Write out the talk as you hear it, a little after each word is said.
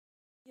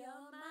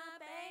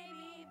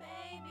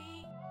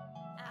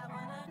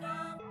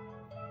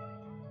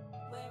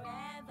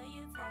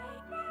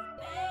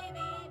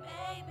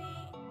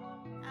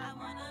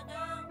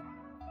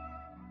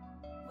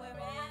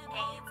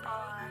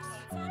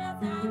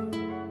My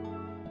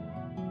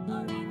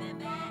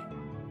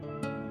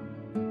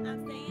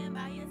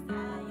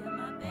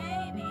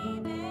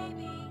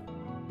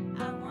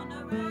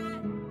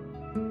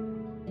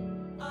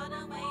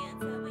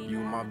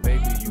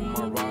baby, you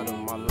my rider,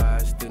 my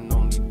last and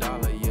only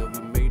dollar. Yeah, we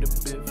made a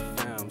big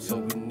fam, so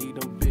we need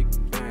them big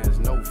bands,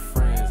 no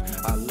friends.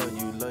 I love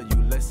you,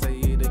 let's say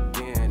it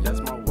again. That's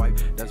my wife,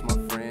 that's my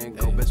friend,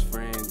 go best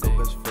friend, go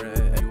best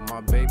friend. You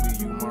my baby,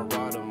 you my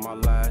rider, my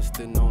last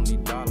and only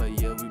dollar.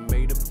 Yeah, we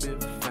made a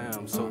big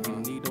fam, so we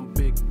need them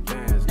big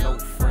bands, no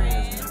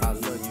friends. I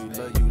love you,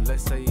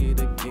 let's say it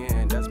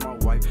again. That's my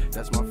wife,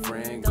 that's my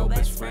friend, go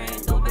best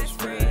friend, go best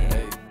friend.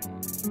 Hey.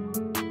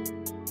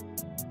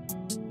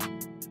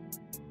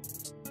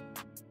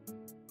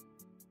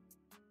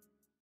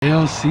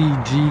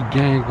 LCG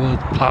gang was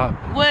pop.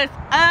 What's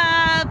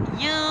up,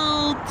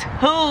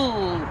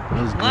 YouTube?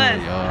 What's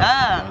good, y'all?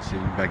 Y'all see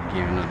we back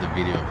again with another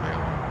video for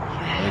y'all.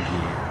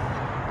 Again.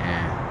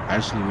 And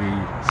actually we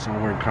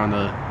somewhere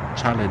kinda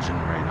challenging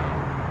right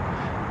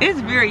now.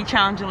 It's very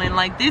challenging.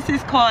 Like this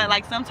is called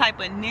like some type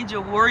of ninja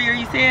warrior,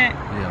 you said?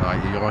 Yeah,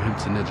 like y'all hip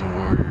to Ninja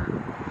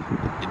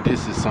Warrior.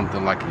 This is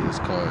something like it's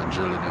called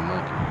Drilling the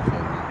Monkey.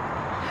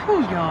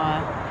 Whew,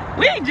 y'all.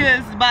 We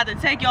just about to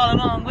take y'all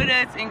along with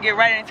us and get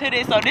right into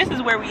this. So this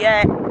is where we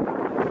at.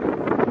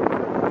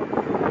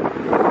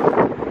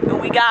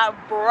 And we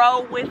got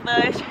bro with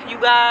us, you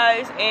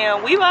guys.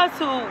 And we about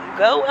to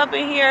go up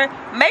in here.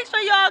 Make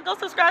sure y'all go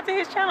subscribe to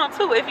his channel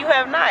too if you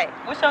have not.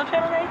 What's your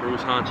channel name?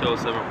 Bruce Honcho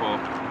 74.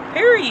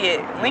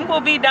 Period. Link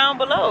will be down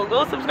below.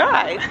 Go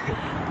subscribe.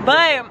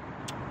 But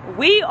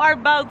we are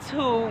about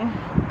to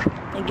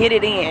get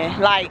it in.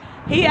 Like,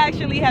 he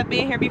actually have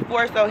been here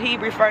before, so he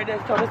referred us,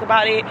 told us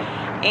about it.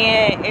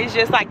 And it's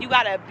just like you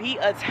gotta beat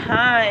a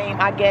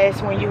time, I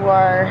guess, when you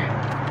are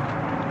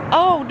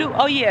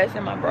oh yeah, it's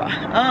in my bra.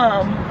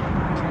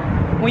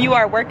 When you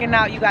are working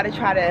out, you gotta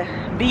try to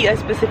beat a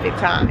specific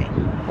time,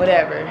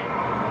 whatever,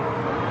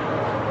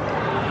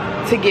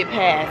 to get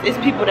past. It's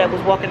people that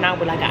was walking out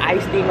with like an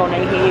ice thing on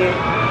their head,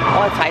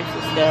 all types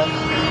of stuff.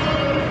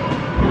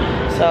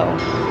 So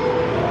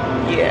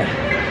yeah,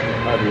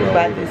 we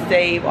about to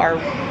save our,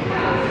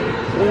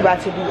 we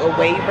about to do a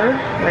waiver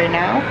right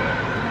now.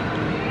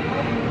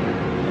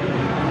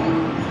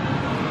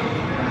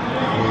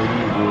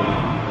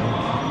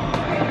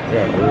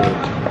 Yeah, good.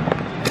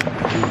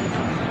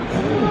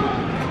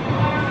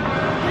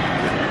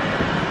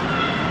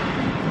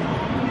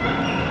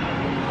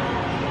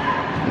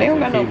 They don't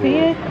got no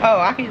pen? Oh,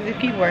 I can use this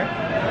keyboard.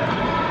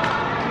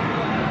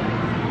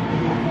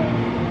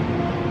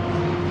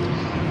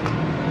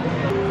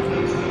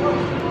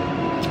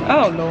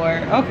 Oh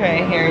Lord.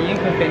 Okay, here, you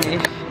can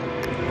finish.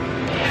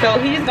 So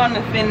he's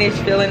gonna finish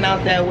filling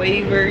out that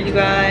waiver, you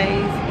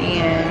guys,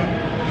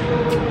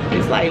 and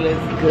it's like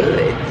looks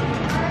good.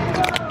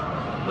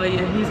 But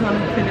yeah, he's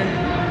gonna finish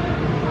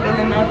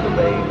filling out the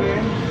waiver.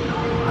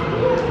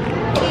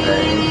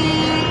 Okay.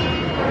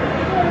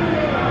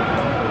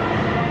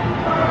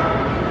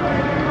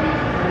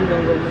 I'm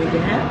gonna go make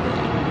it happen.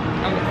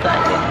 I'm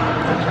excited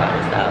to try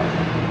this out.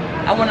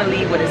 I wanna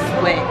leave with a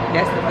sweat.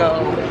 That's the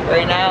goal.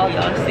 Right now,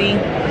 y'all see?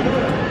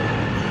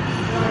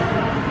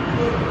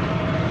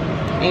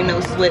 Ain't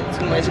no sweat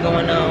too much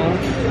going on.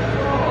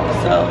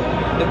 So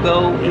the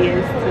goal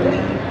is to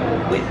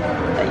leave with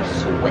a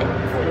sweat.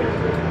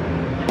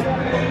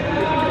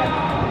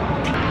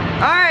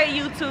 Alright,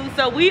 YouTube,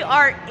 so we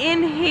are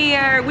in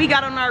here. We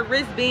got on our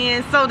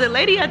wristbands. So the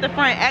lady at the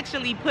front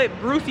actually put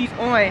Brucey's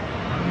on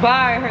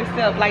by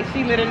herself. Like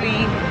she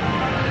literally.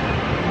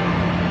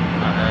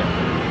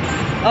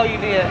 Oh, you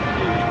did?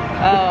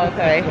 Oh,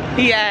 okay.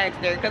 He asked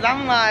her, because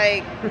I'm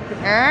like,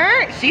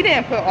 she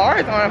didn't put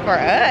ours on for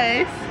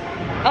us.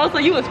 Oh, so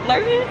you was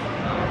flirting?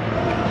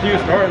 She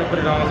was starting to put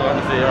it on, so I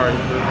just said, alright.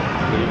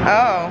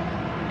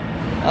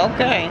 Oh,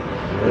 okay.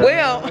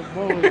 Well,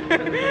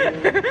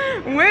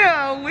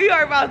 well, we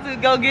are about to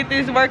go get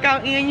this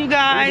workout in, you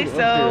guys.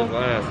 So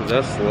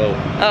that's slow.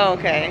 Oh,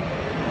 okay.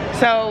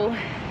 So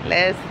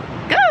let's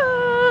go.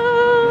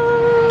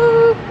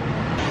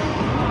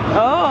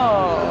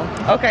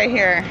 Oh, okay.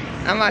 Here,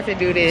 I'm about to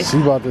do this. She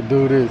about to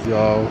do this,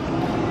 y'all.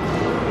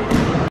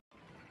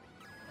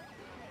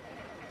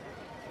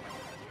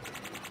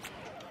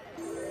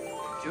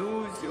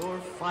 Choose your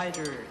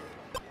fighter.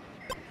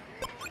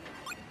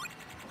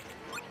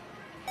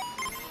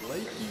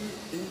 Lightning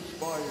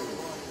inspired.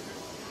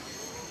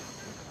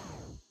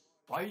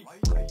 Fight.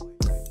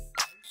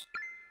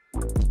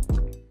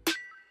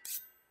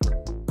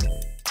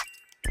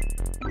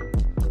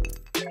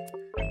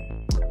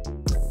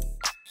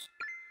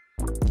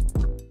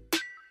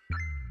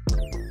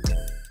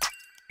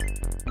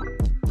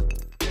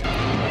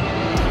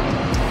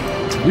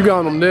 You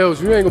got them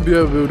nails, you ain't gonna be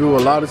able to do a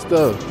lot of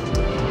stuff.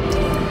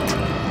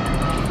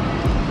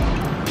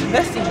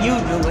 Let's see you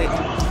do it.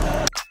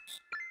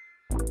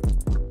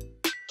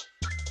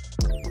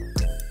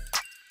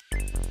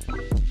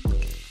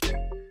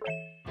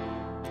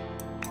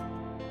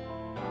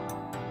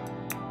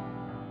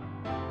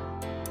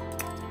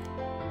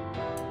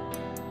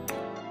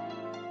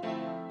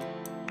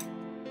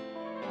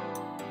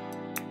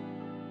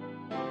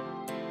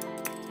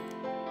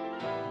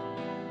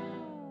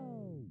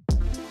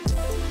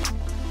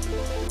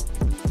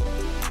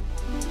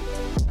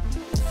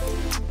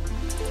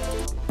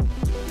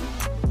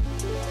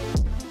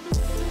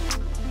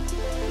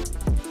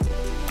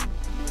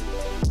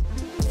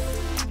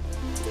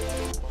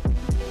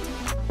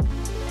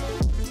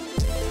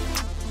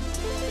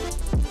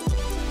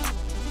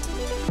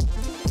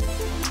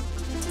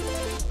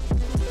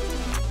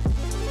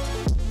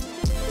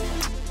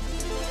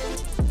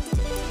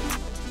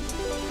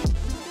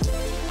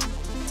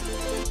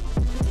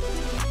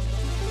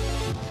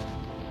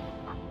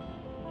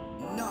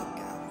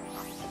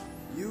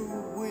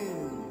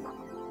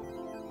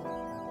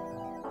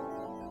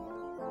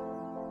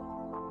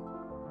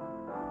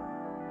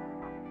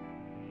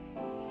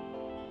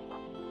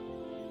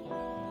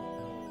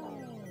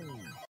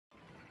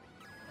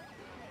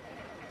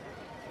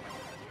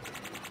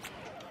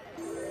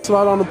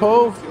 Slide on the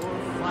pole.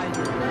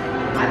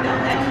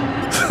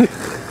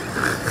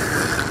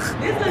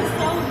 This looks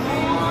so long.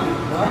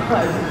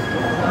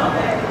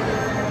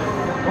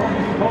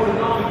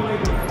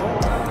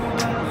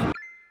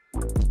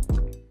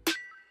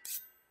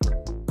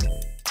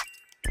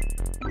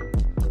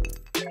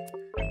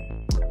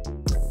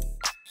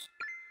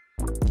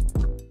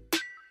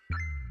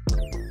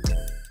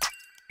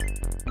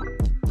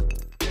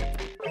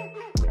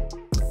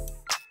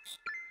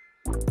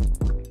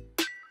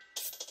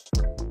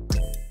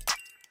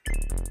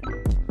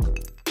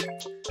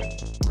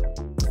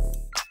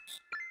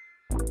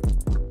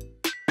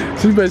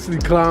 She basically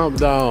climbed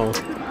down. Oh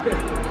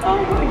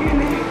my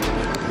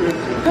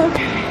goodness.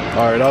 Okay.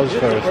 All right, that was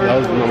first. That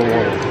was number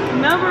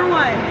one. Number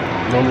one.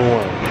 Number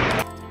one.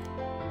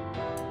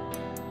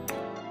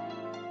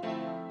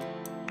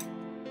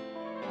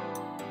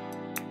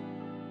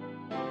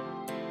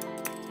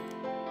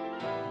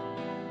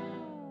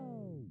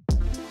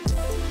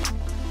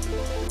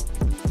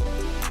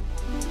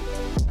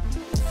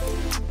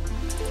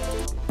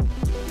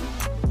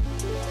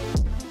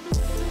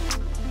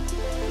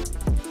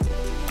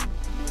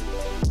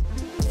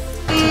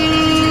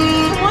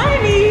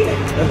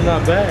 That's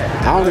not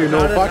bad. I don't even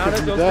know if I could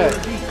do that.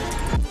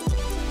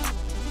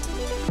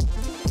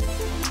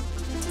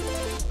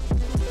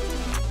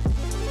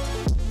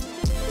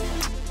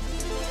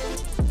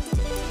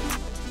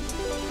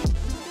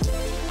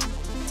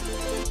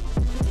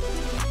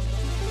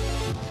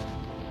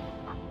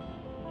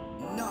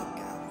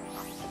 Knockout.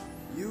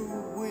 You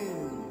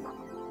win.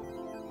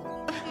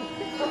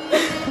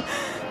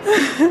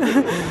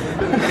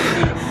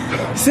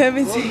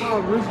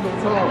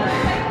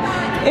 $17.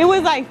 It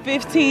was like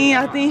 15,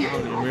 I think.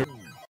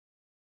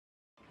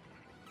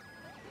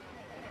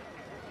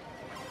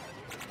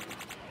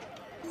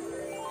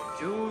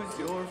 Choose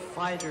your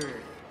fighter.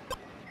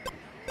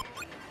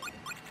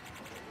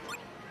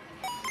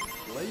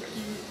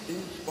 Lightning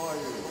inspired.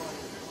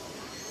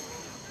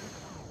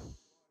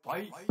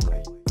 Fight.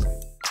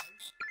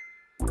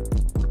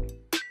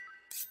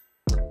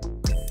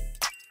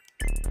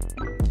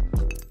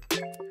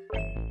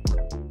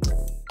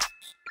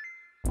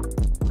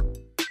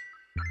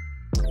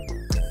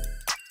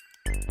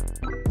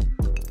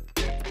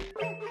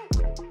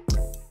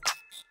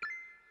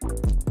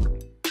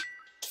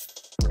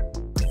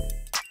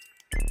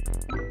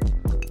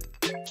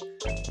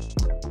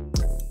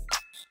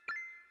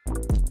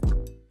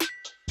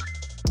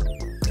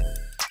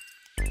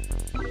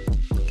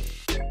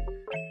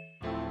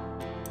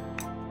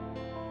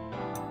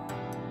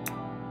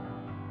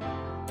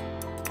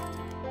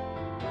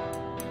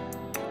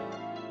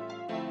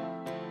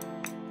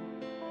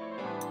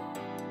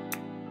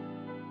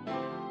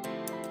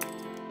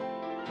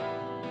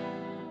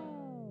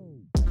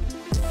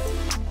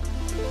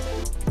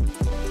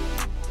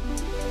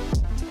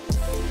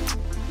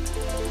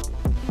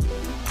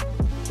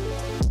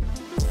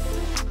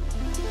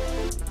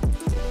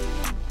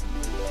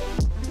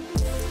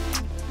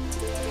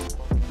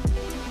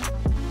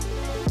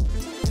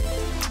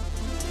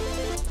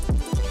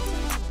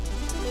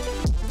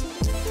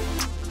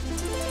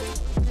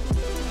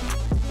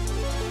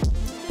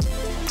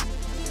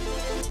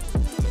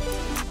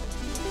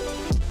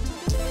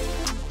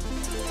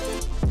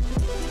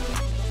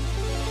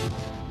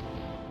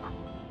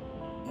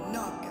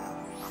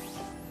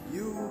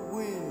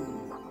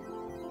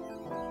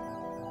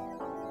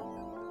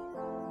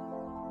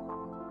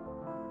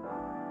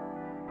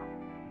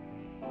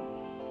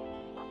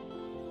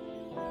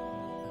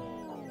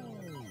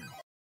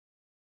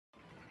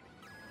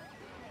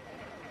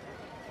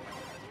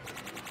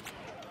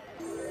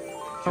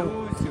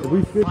 If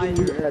we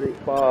 50, you add it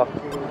 5.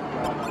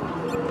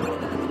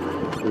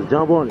 Just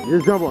jump on it.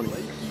 Just jump on it.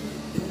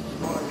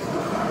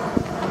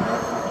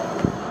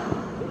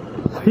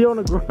 Be on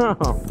the ground.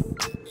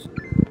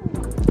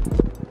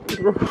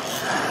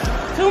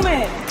 2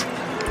 minutes.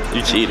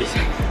 You cheated.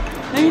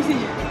 Let me see.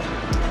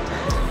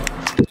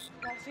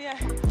 Yeah.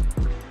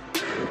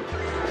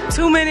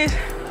 2 minutes,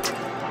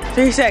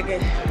 3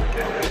 seconds.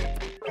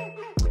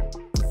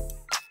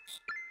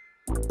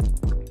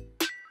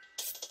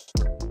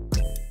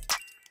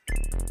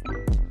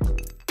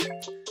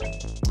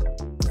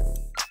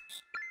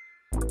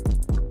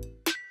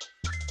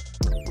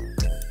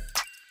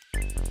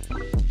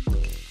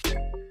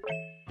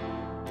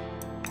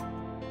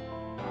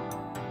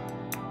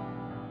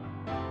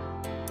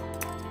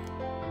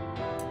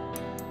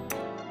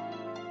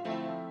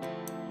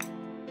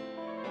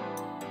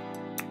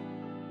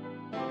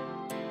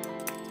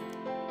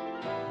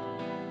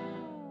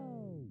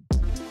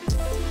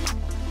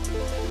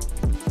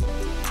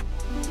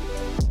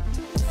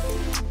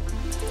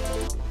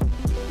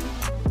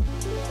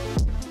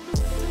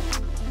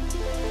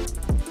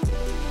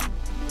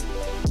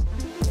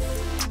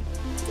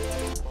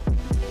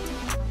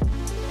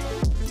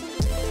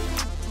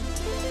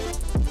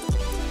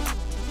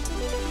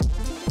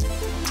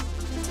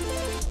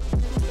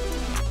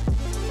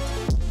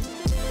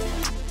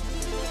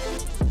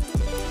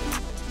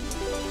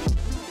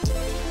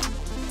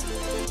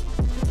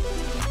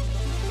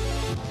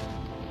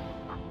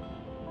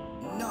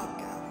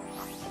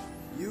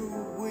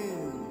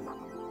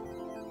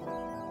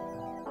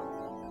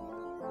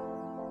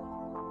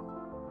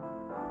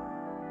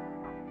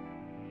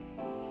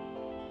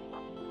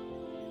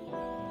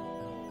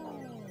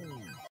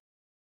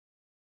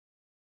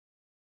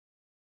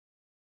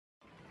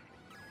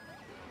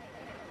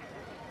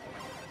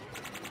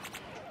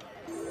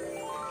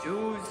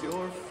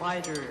 your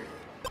fighter.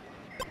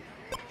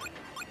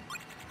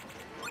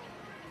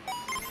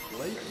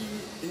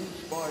 Lakey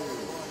inspired.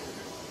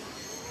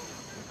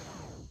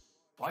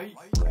 Fight.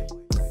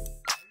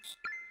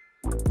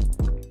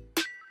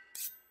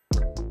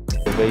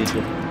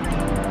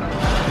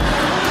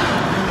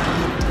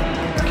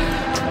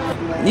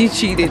 You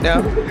cheated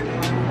though.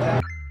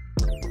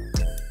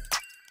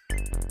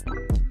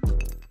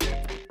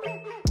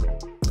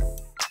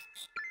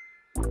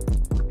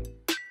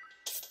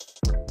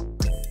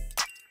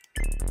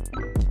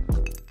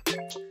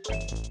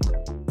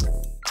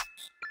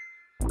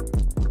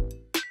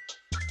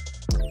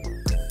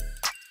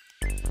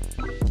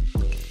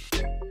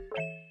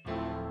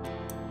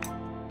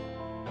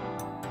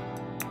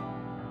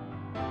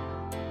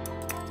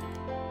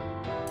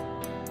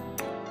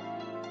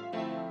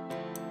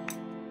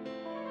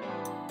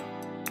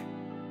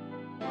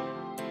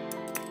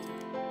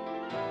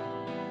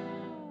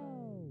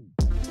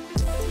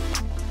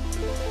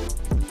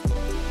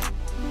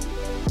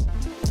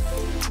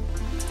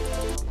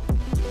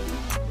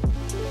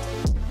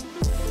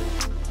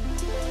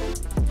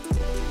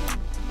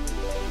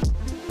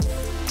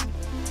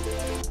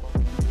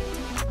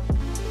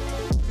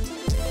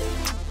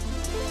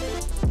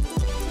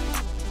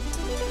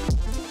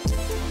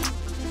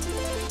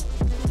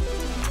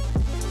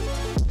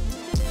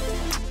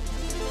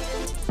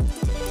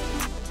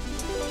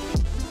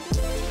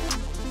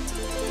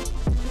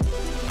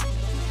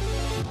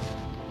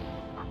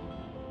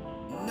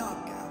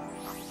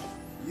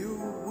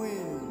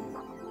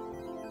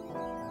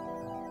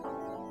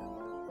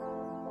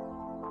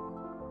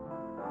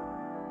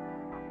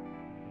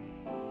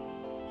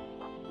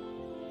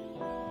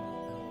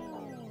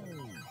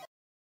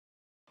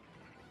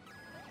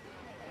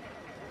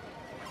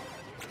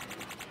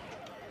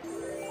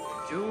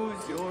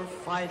 Choose your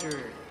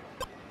fighter.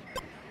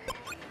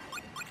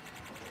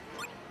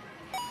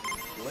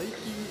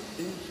 Lakey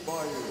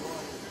inspired.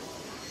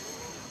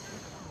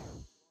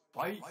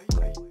 Fight.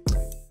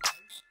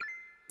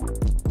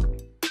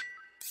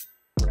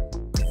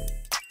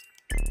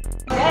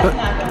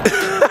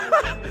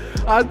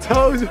 I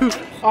told you,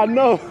 I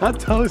know, I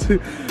told you,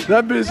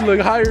 that bitch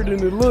look higher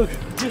than it look.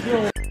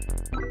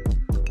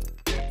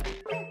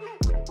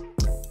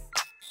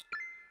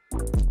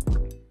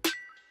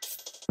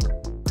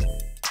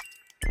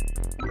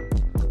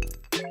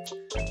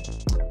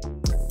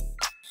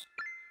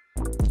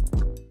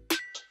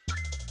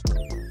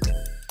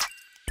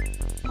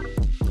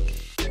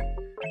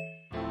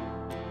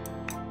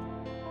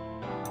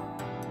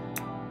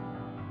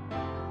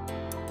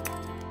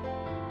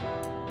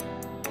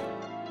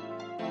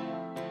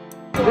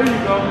 There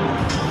you go.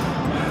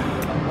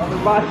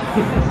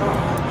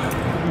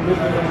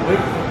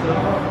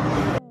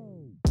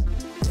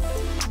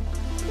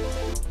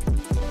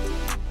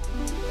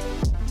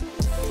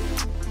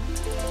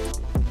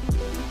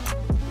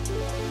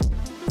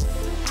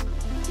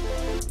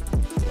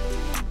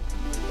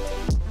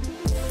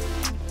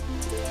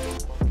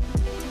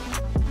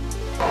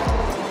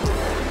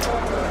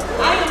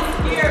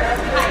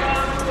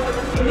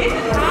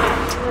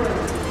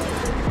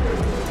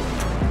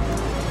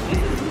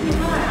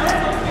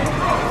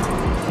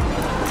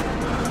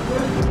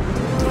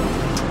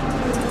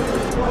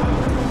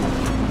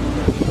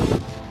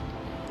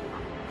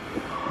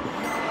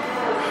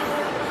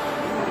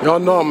 Y'all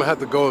know I'm gonna have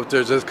to go up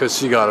there just cause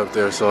she got up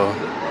there, so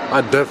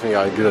I definitely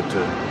gotta get up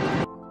there.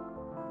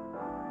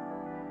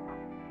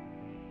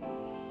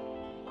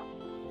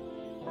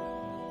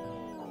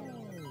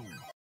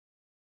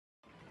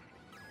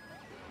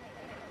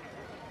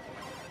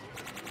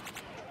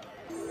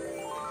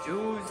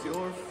 Choose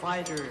your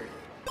fighter.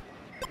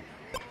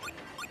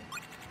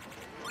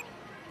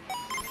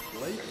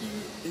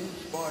 Lakey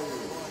inspired.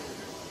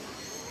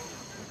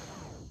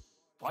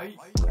 Fight.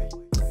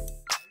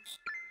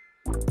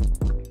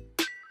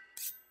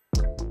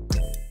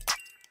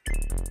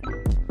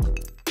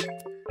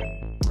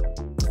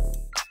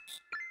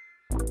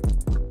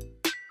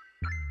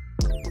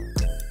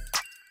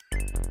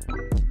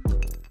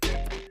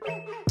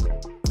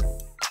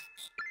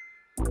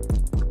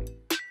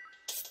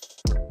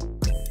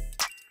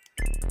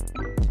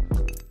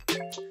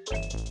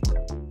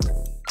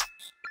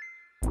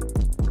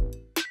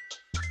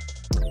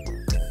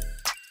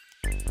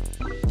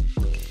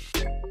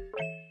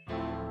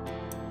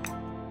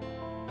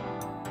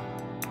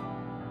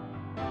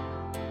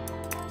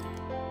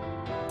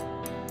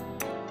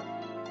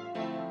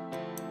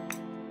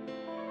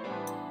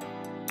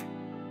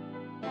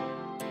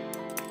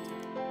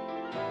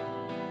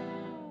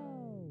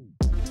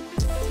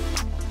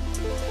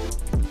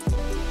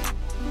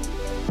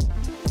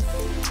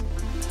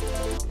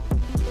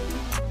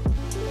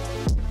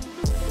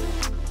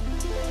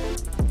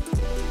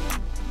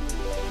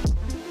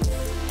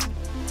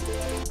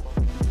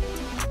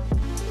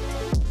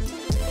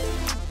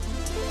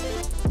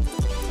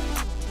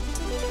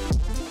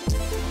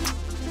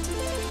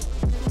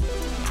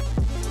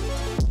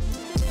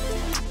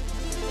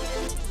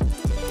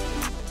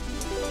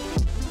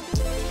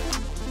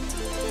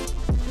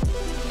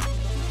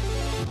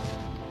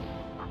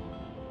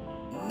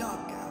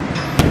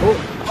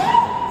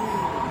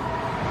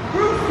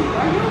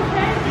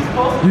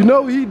 You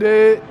know he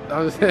dead.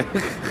 I'm just saying.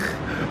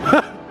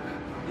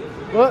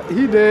 What?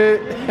 He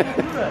dead.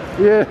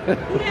 Yeah.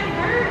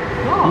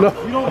 No.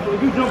 You don't,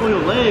 if you jump on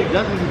your leg,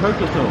 that's when you hurt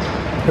yourself.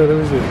 Let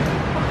me see.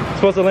 You're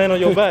supposed to land on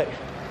your back.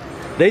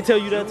 They tell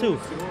you that too.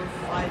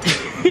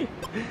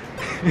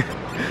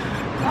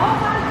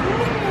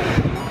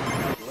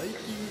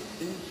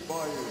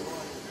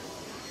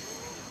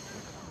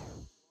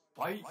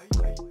 Fight.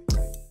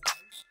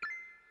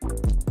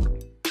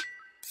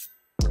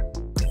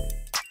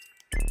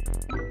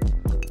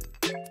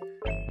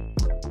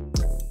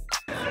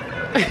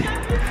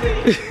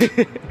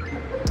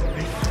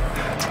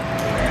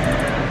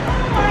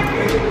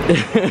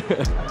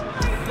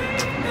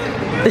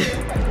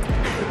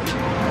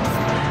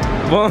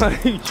 Vaughn,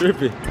 you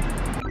tripping.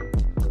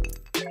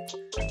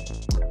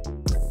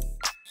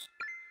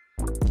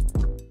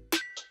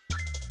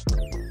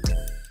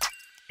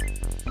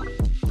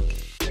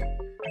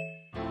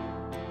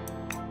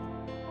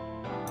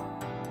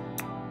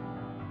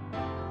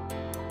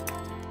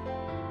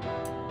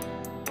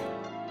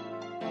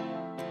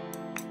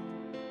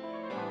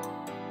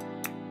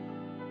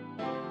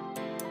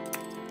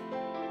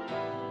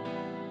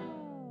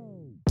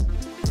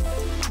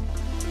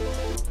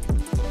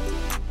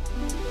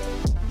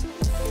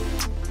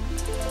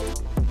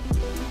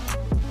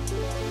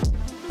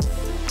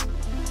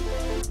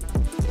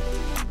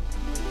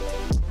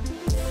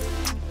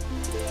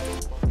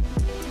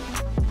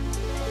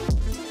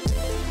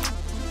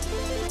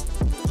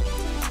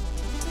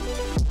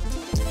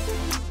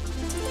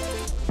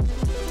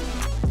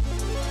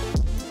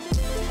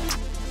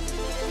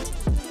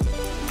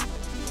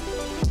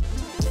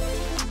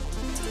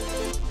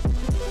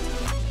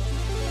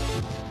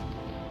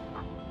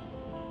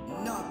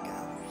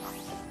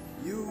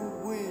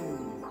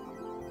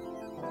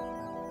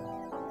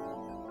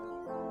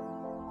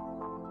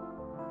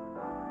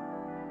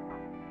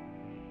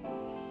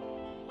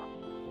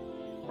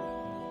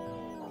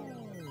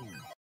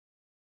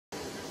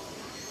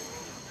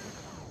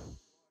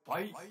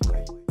 Fight.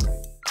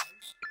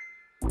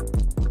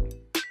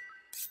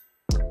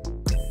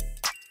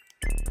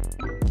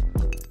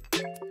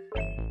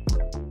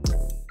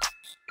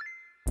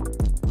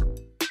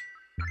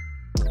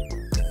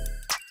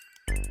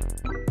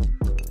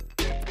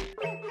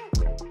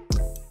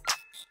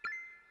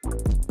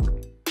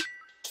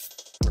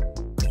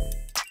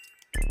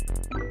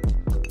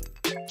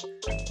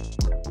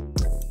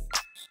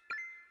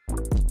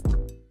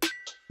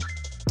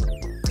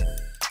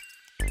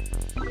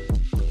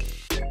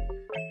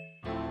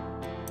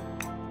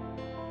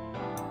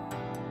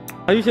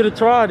 You should have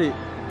tried it.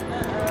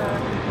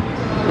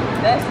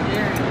 That's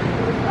scary.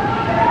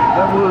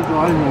 That was I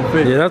ain't gonna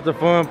fit. Yeah, that's the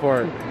fun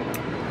part.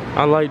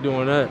 I like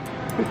doing that.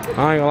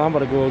 I ain't gonna, I'm about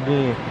to go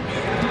again.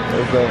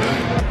 Let's go.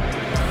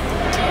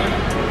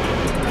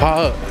 Pop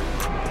up.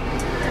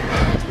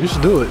 You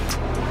should do it.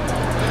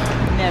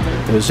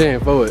 Never. It's saying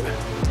for it.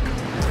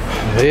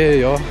 Yeah,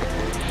 y'all.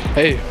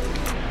 Hey,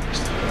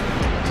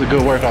 it's a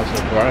good workout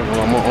so far.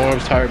 My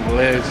arms tired, my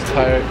legs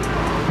tired.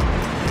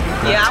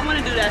 Yeah, I want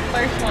to do that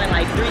first one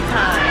like 3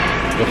 times.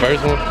 The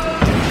first one?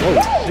 Oh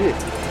shit.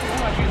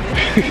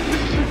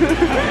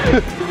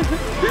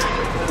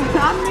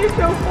 I missed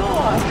your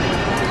floor.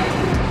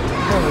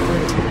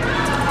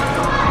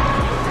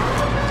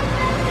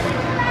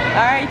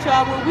 Alright,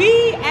 y'all. Well,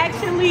 we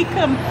actually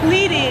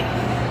completed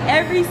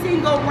every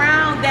single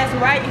round that's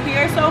right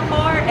here so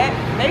far.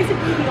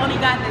 Basically, we only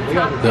got the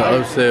top.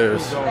 The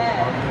upstairs.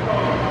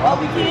 Oh,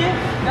 we can?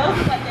 Those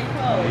look like they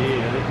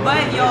closed.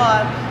 But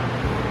y'all,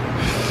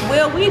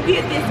 well, we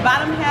did this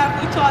bottom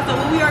half with y'all, so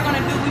what we are going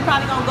to do, we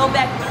probably going to go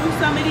back through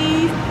some of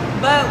these,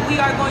 but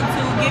we are going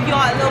to give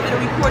y'all a little bit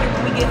of recording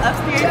when we get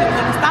upstairs. We're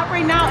going to stop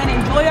right now and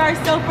enjoy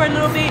ourselves for a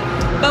little bit,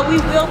 but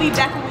we will be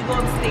back when we go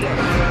upstairs.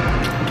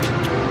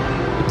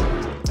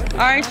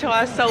 Alright,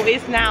 y'all, so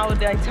it's now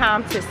the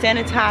time to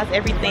sanitize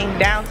everything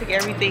down, to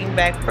get everything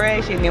back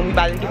fresh, and then we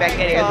about to get back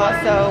at it as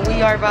well. So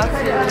we are about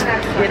to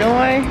get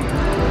on.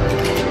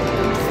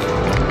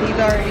 He's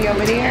already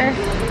over there.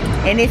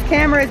 And this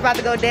camera is about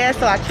to go dead,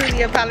 so I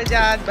truly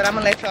apologize, but I'm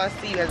gonna let y'all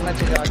see as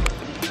much as y'all can.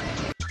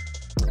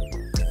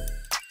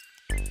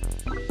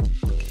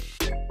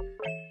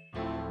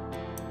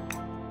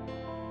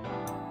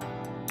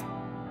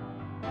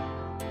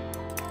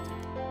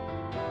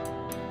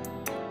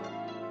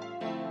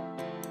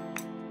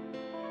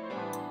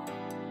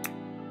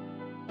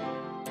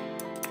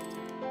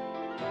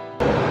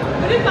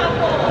 What is my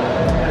fault?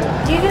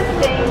 You just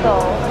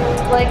dangle.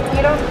 Like,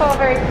 you don't fall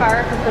very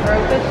far because the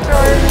rope is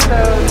short, so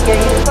yeah,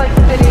 you just like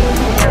sitting in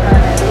your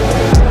harness.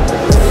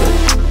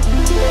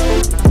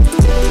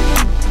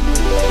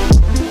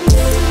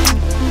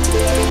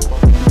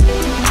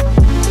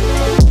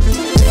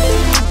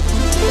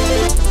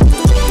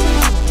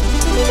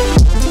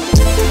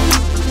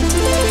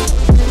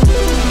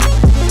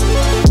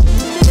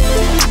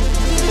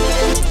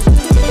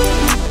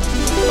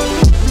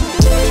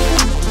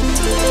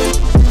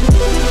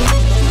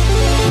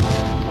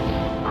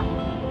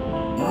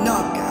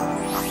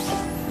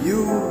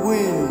 You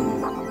win.